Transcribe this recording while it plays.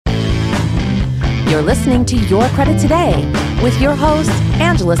You're listening to Your Credit Today with your host,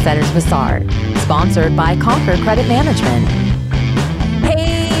 Angela Setters-Bissard, sponsored by Conquer Credit Management.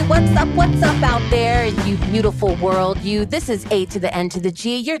 Hey, what's up out there, you beautiful world? This is A to the N to the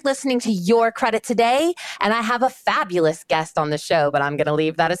G. You're listening to Your Credit Today, and I have a fabulous guest on the show, but I'm going to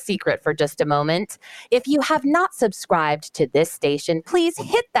leave that a secret for just a moment. If you have not subscribed to this station, please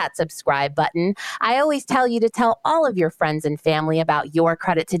hit that subscribe button. I always tell you to tell all of your friends and family about Your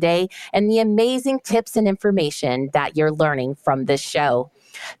Credit Today and the amazing tips and information that you're learning from this show.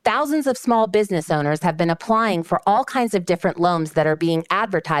 Thousands of small business owners have been applying for all kinds of different loans that are being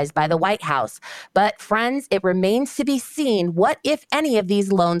advertised by the White House. But friends, it remains to be seen what, if any, of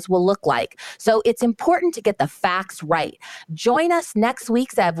these loans will look like. So it's important to get the facts right. Join us next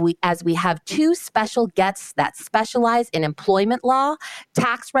week as we have two special guests that specialize in employment law,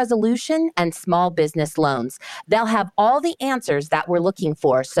 tax resolution, and small business loans. They'll have all the answers that we're looking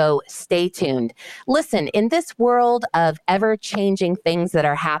for, so stay tuned. Listen, in this world of ever-changing things that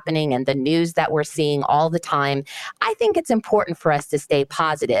are happening and the news that we're seeing all the time, I think it's important for us to stay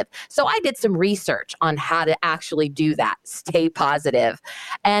positive. So I did some research on how to actually do that, stay positive.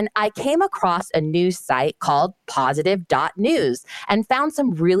 And I came across a news site called positive.news and found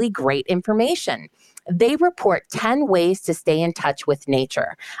some really great information. They report 10 ways to stay in touch with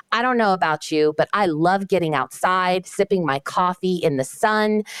nature. I don't know about you, but I love getting outside, sipping my coffee in the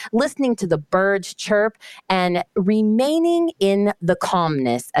sun, listening to the birds chirp, and remaining in the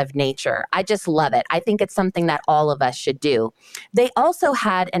calmness of nature. I just love it. I think it's something that all of us should do. They also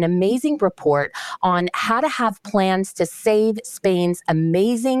had an amazing report on how to have plans to save Spain's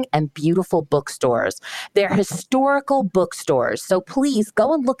amazing and beautiful bookstores. They're historical bookstores. So please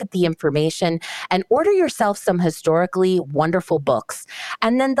go and look at the information and order yourself some historically wonderful books.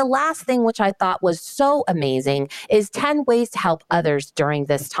 And then the last thing, which I thought was so amazing, is 10 ways to help others during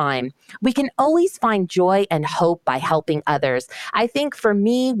this time. We can always find joy and hope by helping others. I think for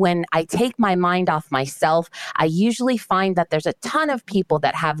me, when I take my mind off myself, I usually find that there's a ton of people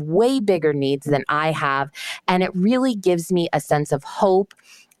that have way bigger needs than I have. And it really gives me a sense of hope.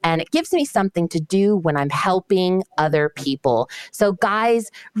 And it gives me something to do when I'm helping other people. So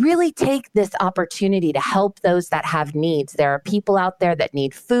guys, really take this opportunity to help those that have needs. There are people out there that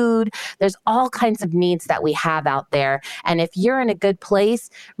need food. There's all kinds of needs that we have out there. And if you're in a good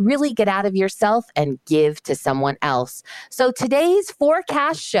place, really get out of yourself and give to someone else. So today's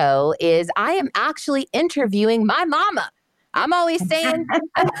forecast show is I am actually interviewing my mama. I'm always saying,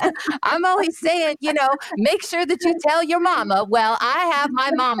 make sure that you tell your mama. Well, I have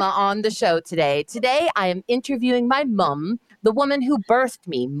my mama on the show today. Today, I am interviewing my mom, the woman who birthed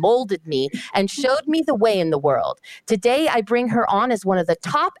me, molded me, and showed me the way in the world. Today, I bring her on as one of the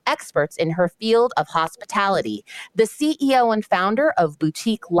top experts in her field of hospitality, the CEO and founder of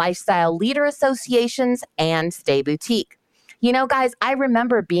Boutique Lifestyle Leader Associations and Stay Boutique. You know, guys, I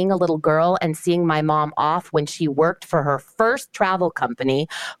remember being a little girl and seeing my mom off when she worked for her first travel company,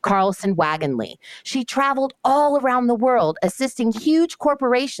 Carlson Wagonlit. She traveled all around the world, assisting huge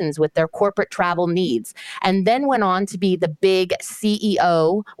corporations with their corporate travel needs, and then went on to be the big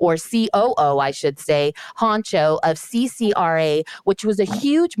CEO, or COO, I should say, honcho of CCRA, which was a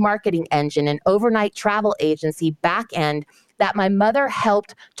huge marketing engine and overnight travel agency back end that my mother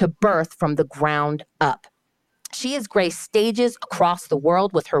helped to birth from the ground up. She has graced stages across the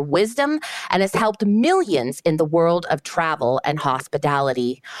world with her wisdom and has helped millions in the world of travel and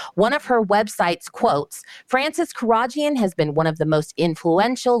hospitality. One of her websites quotes, "Frances Karagian has been one of the most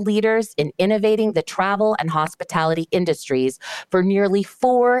influential leaders in innovating the travel and hospitality industries for nearly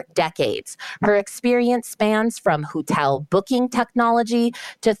 4 decades. Her experience spans from hotel booking technology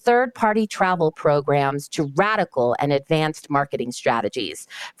to third-party travel programs to radical and advanced marketing strategies.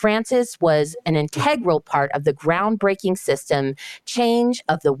 Frances was an integral part of the groundbreaking system change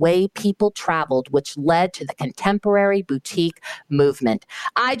of the way people traveled, which led to the contemporary boutique movement."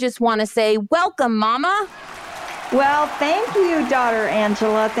 I just want to say, welcome, Mama. Well, thank you, daughter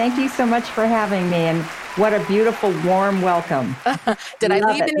Angela. Thank you so much for having me. And what a beautiful, warm welcome. Did I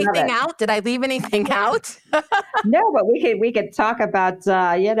leave anything out? Did I leave anything out? No, but we could talk about,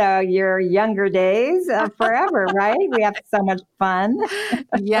 your younger days forever, right? We have so much fun.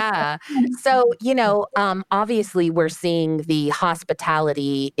 Yeah. So, obviously we're seeing the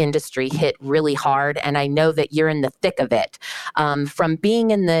hospitality industry hit really hard. And I know that you're in the thick of it. From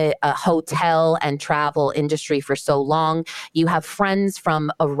being in the hotel and travel industry for so long, you have friends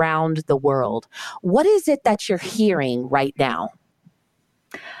from around the world. What is it that you're hearing right now?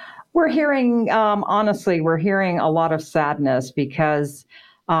 We're hearing, honestly, a lot of sadness because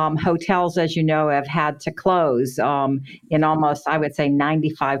hotels, as you know, have had to close in almost, I would say,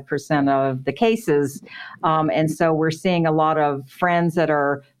 95% of the cases. And so we're seeing a lot of friends that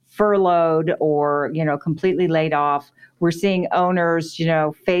are furloughed or, completely laid off. We're seeing owners,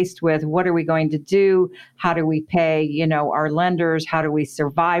 faced with what are we going to do? How do we pay, our lenders? How do we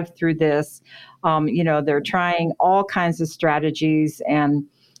survive through this? They're trying all kinds of strategies and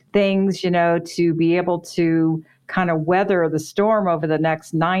things, to be able to kind of weather the storm over the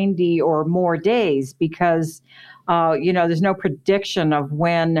next 90 or more days because, there's no prediction of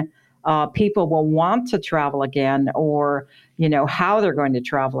when people will want to travel again or, how they're going to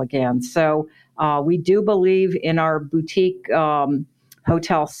travel again. So we do believe in our boutique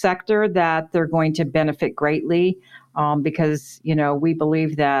hotel sector that they're going to benefit greatly because, we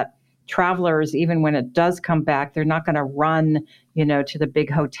believe that travelers, even when it does come back, they're not going to run, to the big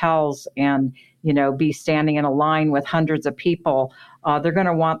hotels and, be standing in a line with hundreds of people. They're going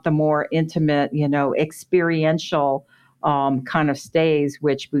to want the more intimate, experiential kind of stays,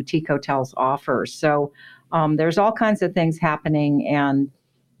 which boutique hotels offer. So there's all kinds of things happening. And,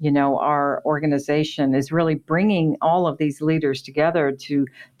 our organization is really bringing all of these leaders together to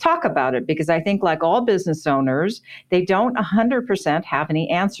talk about it because I think like all business owners, they don't 100% have any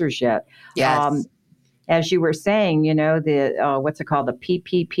answers yet. Yes. As you were saying, the what's it called? The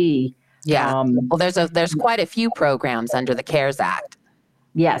PPP. Yeah. Well, there's quite a few programs under the CARES Act.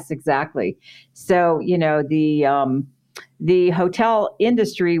 Yes, exactly. So, the hotel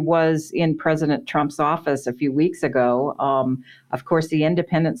industry was in President Trump's office a few weeks ago. Of course, the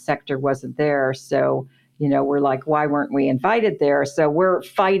independent sector wasn't there. So, we're like, why weren't we invited there? So we're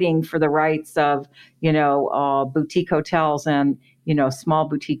fighting for the rights of, boutique hotels and, small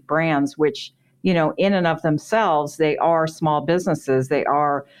boutique brands, which, in and of themselves, they are small businesses. They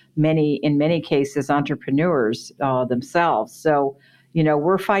are in many cases, entrepreneurs themselves. So,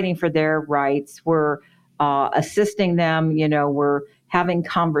 we're fighting for their rights. We're assisting them, we're having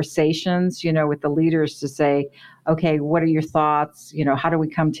conversations, with the leaders to say, okay, what are your thoughts? How do we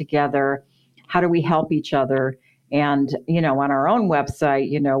come together? How do we help each other? And, on our own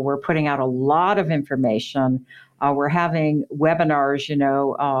website, we're putting out a lot of information. We're having webinars,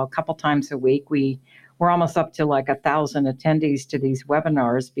 a couple times a week. We're almost up to like 1,000 attendees to these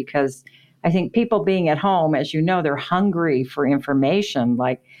webinars because I think people being at home, as you know, they're hungry for information.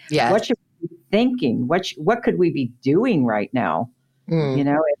 Like, yes. What should we be thinking? What could we be doing right now?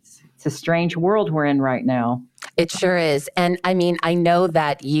 It's a strange world we're in right now. It sure is. And I mean, I know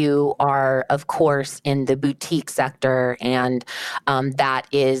that you are, of course, in the boutique sector, and that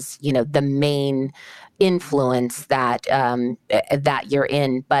is, the main influence that you're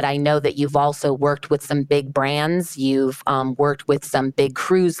in. But I know that you've also worked with some big brands. You've worked with some big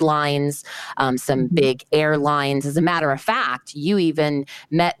cruise lines, some big airlines. As a matter of fact, you even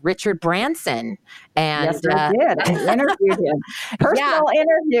met Richard Branson. And, yes, I did. I interviewed him. Personal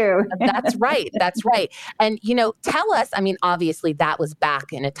interview. That's right. That's right. And, tell us, I mean, obviously that was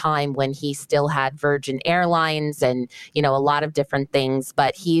back in a time when he still had Virgin Airlines and, a lot of different things,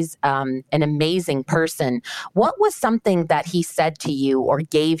 but he's an amazing person. What was something that he said to you or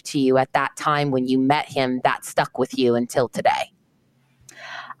gave to you at that time when you met him that stuck with you until today?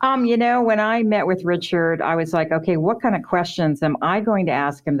 When I met with Richard, I was like, okay, what kind of questions am I going to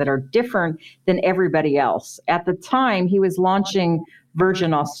ask him that are different than everybody else? At the time, he was launching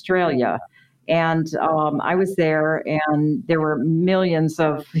Virgin Australia. And I was there, and there were millions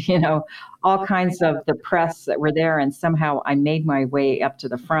of, all kinds of the press that were there. And somehow I made my way up to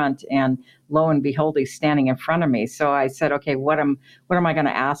the front, and lo and behold, he's standing in front of me. So I said, okay, what am I going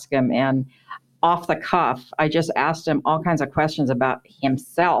to ask him? And off the cuff, I just asked him all kinds of questions about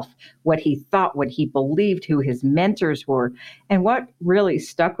himself, what he thought, what he believed, who his mentors were. And what really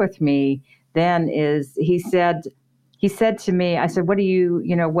stuck with me then is he said to me, I said, what do you,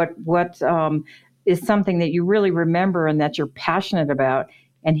 what is something that you really remember and that you're passionate about?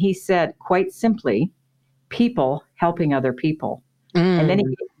 And he said, quite simply, people helping other people. And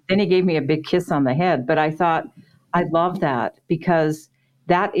then he gave me a big kiss on the head. But I thought, I love that because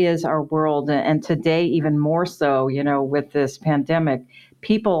that is our world. And today, even more so, with this pandemic,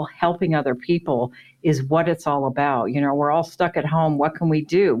 people helping other people is what it's all about. We're all stuck at home. What can we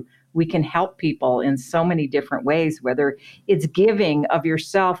do? We can help people in so many different ways, whether it's giving of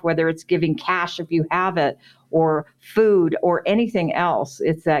yourself, whether it's giving cash if you have it, or food, or anything else.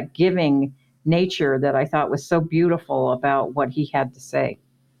 It's that giving nature that I thought was so beautiful about what he had to say.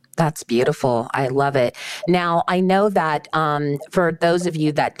 That's beautiful. I love it. Now, I know that for those of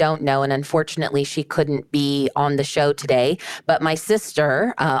you that don't know, and unfortunately she couldn't be on the show today, but my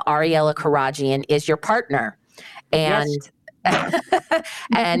sister, Ariella Karagian, is your partner. And yes.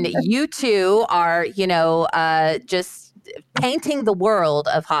 And you two are, just painting the world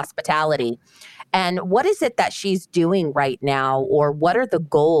of hospitality. And what is it that she's doing right now, or what are the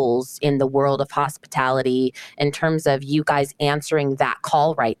goals in the world of hospitality in terms of you guys answering that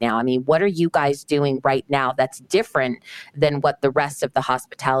call right now? I mean, what are you guys doing right now that's different than what the rest of the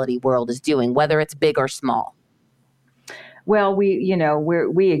hospitality world is doing, whether it's big or small? Well,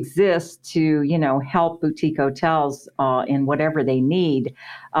 we exist to, help boutique hotels in whatever they need.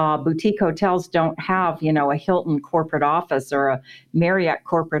 Boutique hotels don't have, a Hilton corporate office or a Marriott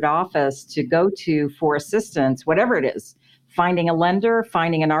corporate office to go to for assistance, whatever it is. Finding a lender,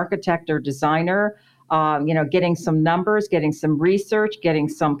 finding an architect or designer, getting some numbers, getting some research, getting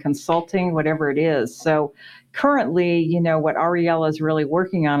some consulting, whatever it is. So currently, what Ariella is really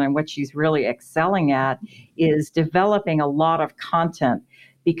working on and what she's really excelling at is developing a lot of content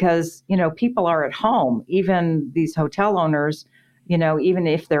because, people are at home, even these hotel owners, even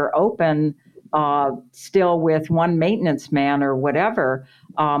if they're open still with one maintenance man or whatever,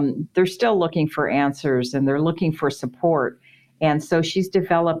 they're still looking for answers and they're looking for support. And so she's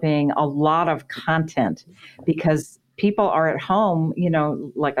developing a lot of content because people are at home,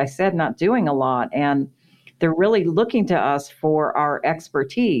 like I said, not doing a lot. And they're really looking to us for our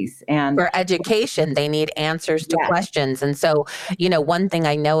expertise and for education. They need answers to questions. And so, one thing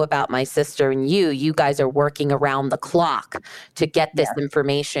I know about my sister and you guys are working around the clock to get this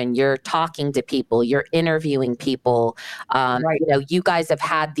information. You're talking to people, you're interviewing people. Right. You guys have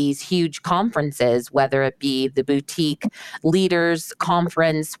had these huge conferences, whether it be the Boutique Leaders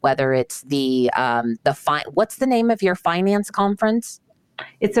Conference, whether it's what's the name of your finance conference?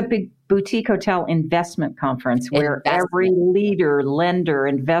 It's a big boutique hotel investment conference where every leader, lender,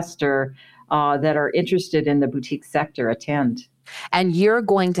 investor that are interested in the boutique sector attend. And you're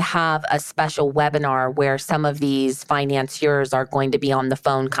going to have a special webinar where some of these financiers are going to be on the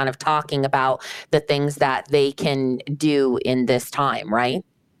phone kind of talking about the things that they can do in this time, right?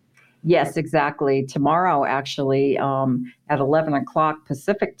 Yes, exactly. Tomorrow, actually, at 11 o'clock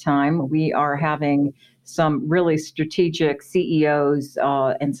Pacific time, we are having some really strategic CEOs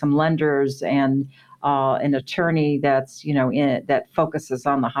and some lenders and an attorney that's, that focuses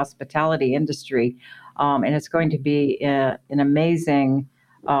on the hospitality industry. And it's going to be an amazing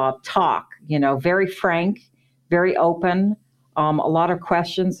talk, very frank, very open. A lot of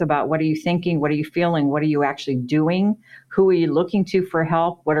questions about what are you thinking? What are you feeling? What are you actually doing? Who are you looking to for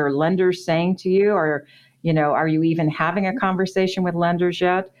help? What are lenders saying to you? Or, are you even having a conversation with lenders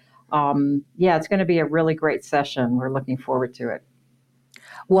yet? It's going to be a really great session. We're looking forward to it.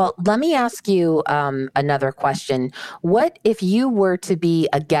 Well, let me ask you another question. What if you were to be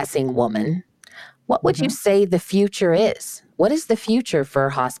a guessing woman? What would you say the future is? What is the future for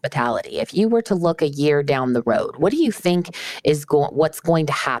hospitality? If you were to look a year down the road, what do you think is what's going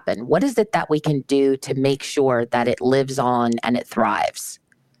to happen? What is it that we can do to make sure that it lives on and it thrives?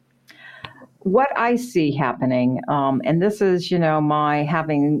 What I see happening, and this is, my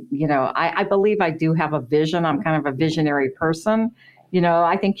having, I believe I do have a vision. I'm kind of a visionary person.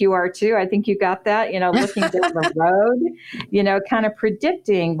 I think you are too. I think you got that, looking down the road, kind of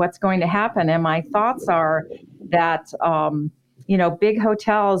predicting what's going to happen. And my thoughts are that, big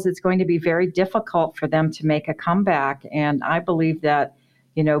hotels, it's going to be very difficult for them to make a comeback. And I believe that,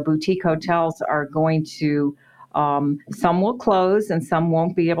 boutique hotels are going to, some will close and some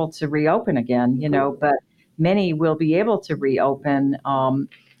won't be able to reopen again, but many will be able to reopen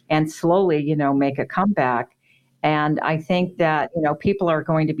and slowly, make a comeback. And I think that, people are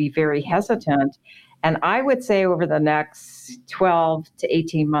going to be very hesitant. And I would say over the next 12 to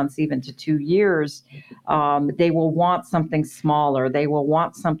 18 months, even to 2 years, they will want something smaller. They will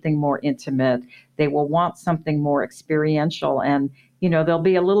want something more intimate. They will want something more experiential. And, they'll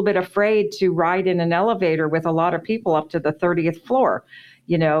be a little bit afraid to ride in an elevator with a lot of people up to the 30th floor.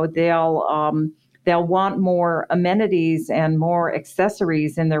 They'll want more amenities and more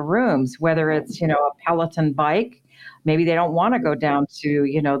accessories in their rooms, whether it's, a Peloton bike. Maybe they don't want to go down to,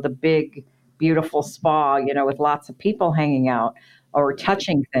 the big, beautiful spa, with lots of people hanging out or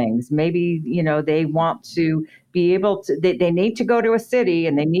touching things. Maybe, they want to be able to, they need to go to a city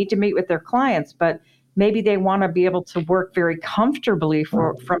and they need to meet with their clients, but maybe they want to be able to work very comfortably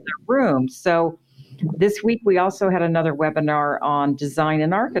from their room. So this week, we also had another webinar on design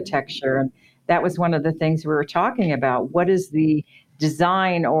and architecture. And that was one of the things we were talking about. What is the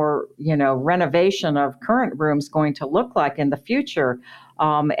design or, renovation of current rooms going to look like in the future,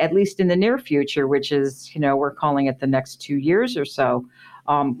 at least in the near future, which is, we're calling it the next 2 years or so.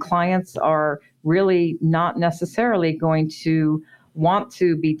 Clients are really not necessarily going to want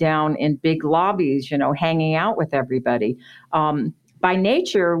to be down in big lobbies, hanging out with everybody. By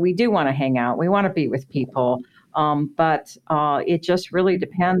nature, we do want to hang out. We want to be with people. But it just really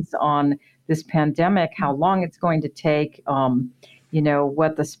depends on this pandemic, how long it's going to take,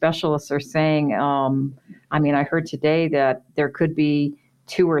 what the specialists are saying. I heard today that there could be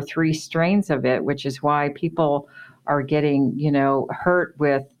 2 or 3 strains of it, which is why people are getting, hurt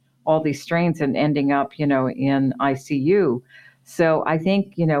with all these strains and ending up, in ICU. So I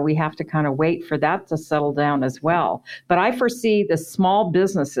think, we have to kind of wait for that to settle down as well. But I foresee the small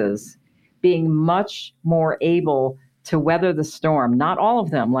businesses being much more able to weather the storm. Not all of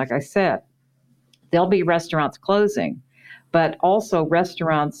them, like I said. There'll be restaurants closing, but also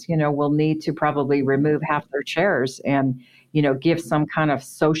restaurants, will need to probably remove half their chairs and, give some kind of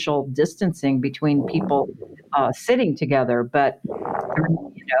social distancing between people sitting together. But,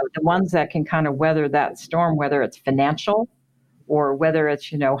 the ones that can kind of weather that storm, whether it's financial or whether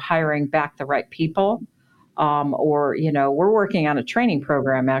it's, hiring back the right people, or, we're working on a training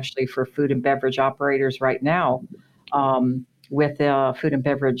program actually for food and beverage operators right now, with a food and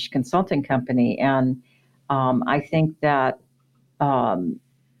beverage consulting company. And I think that,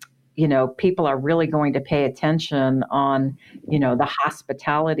 people are really going to pay attention on, the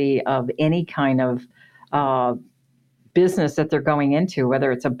hospitality of any kind of business that they're going into,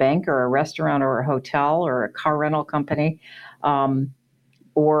 whether it's a bank or a restaurant or a hotel or a car rental company,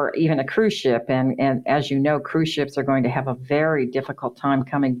 or even a cruise ship. And as you know, cruise ships are going to have a very difficult time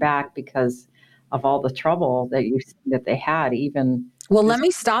coming back because of all the trouble that they had. Well, let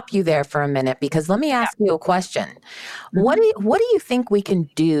me stop you there for a minute, because let me ask you a question. What do you think we can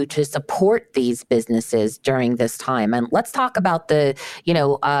do to support these businesses during this time? And let's talk about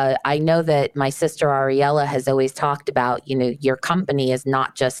I know that my sister Ariella has always talked about, your company is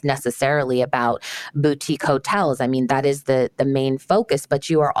not just necessarily about boutique hotels. I mean, that is the main focus, but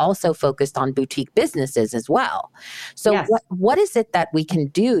you are also focused on boutique businesses as well. So Yes. what is it that we can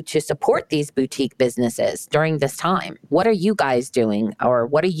do to support these boutique businesses during this time? What are you guys doing? Or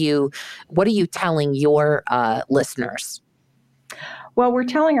what are you telling your listeners? Well, we're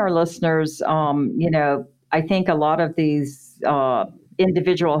telling our listeners, I think a lot of these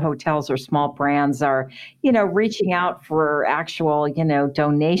individual hotels or small brands are, reaching out for actual,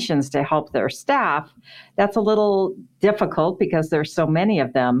 donations to help their staff. That's a little difficult because there's so many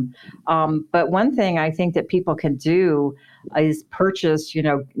of them. But one thing I think that people can do is purchase,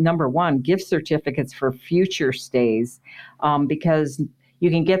 number one, gift certificates for future stays, because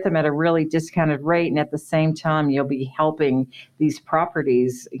you can get them at a really discounted rate. And at the same time, you'll be helping these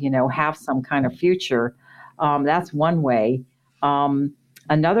properties, have some kind of future. That's one way.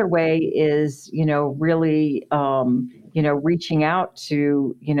 Another way is, really, reaching out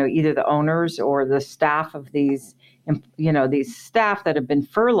to, either the owners or the staff of these staff that have been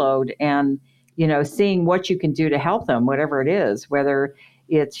furloughed, and, seeing what you can do to help them, whatever it is, whether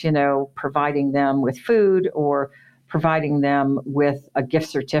it's, providing them with food or providing them with a gift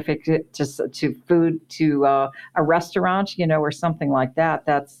certificate to food to a restaurant, or something like that.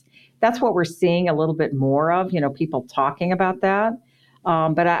 That's what we're seeing a little bit more of, people talking about that.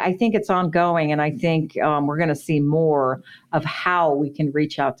 But I think it's ongoing, and I think we're going to see more of how we can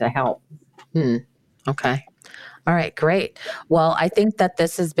reach out to help. Okay. All right, great. Well, I think that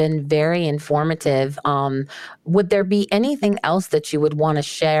this has been very informative. Would there be anything else that you would want to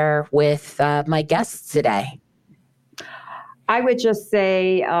share with my guests today? I would just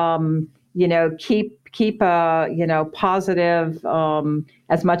say, keep a, positive,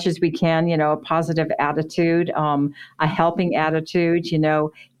 as much as we can, a positive attitude, a helping attitude,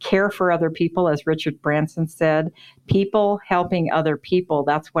 care for other people, as Richard Branson said, people helping other people.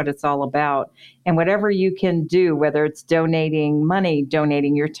 That's what it's all about. And whatever you can do, whether it's donating money,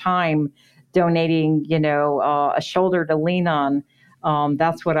 donating your time, donating, a shoulder to lean on,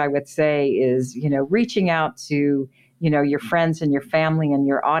 that's what I would say is, reaching out to, your friends and your family and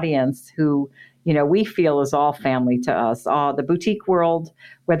your audience who, we feel is all family to us. The boutique world,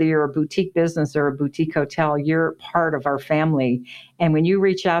 whether you're a boutique business or a boutique hotel, you're part of our family. And when you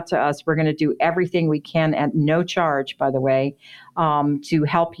reach out to us, we're going to do everything we can at no charge, by the way, to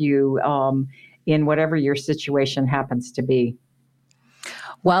help you in whatever your situation happens to be.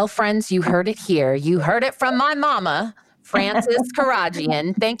 Well, friends, you heard it here. You heard it from my mama, Frances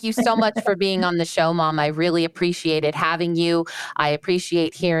Karagian. Thank you so much for being on the show, Mom. I really appreciated having you. I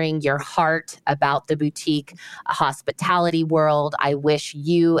appreciate hearing your heart about the boutique hospitality world. I wish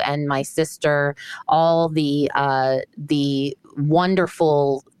you and my sister all the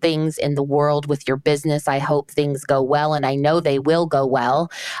wonderful things in the world with your business. I hope things go well, and I know they will go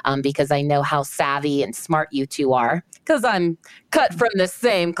well because I know how savvy and smart you two are, because I'm cut from the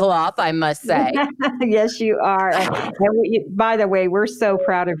same cloth, I must say. Yes, you are. And by the way, we're so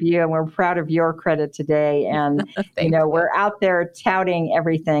proud of you, and we're proud of your credit today. And, we're out there touting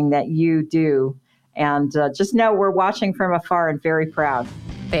everything that you do. And just know we're watching from afar and very proud.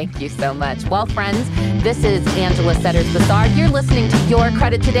 Thank you so much. Well, friends, this is Angela Setters-Bessard. You're listening to Your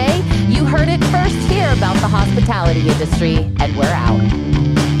Credit Today. You heard it first here about the hospitality industry, and we're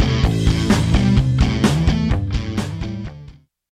out.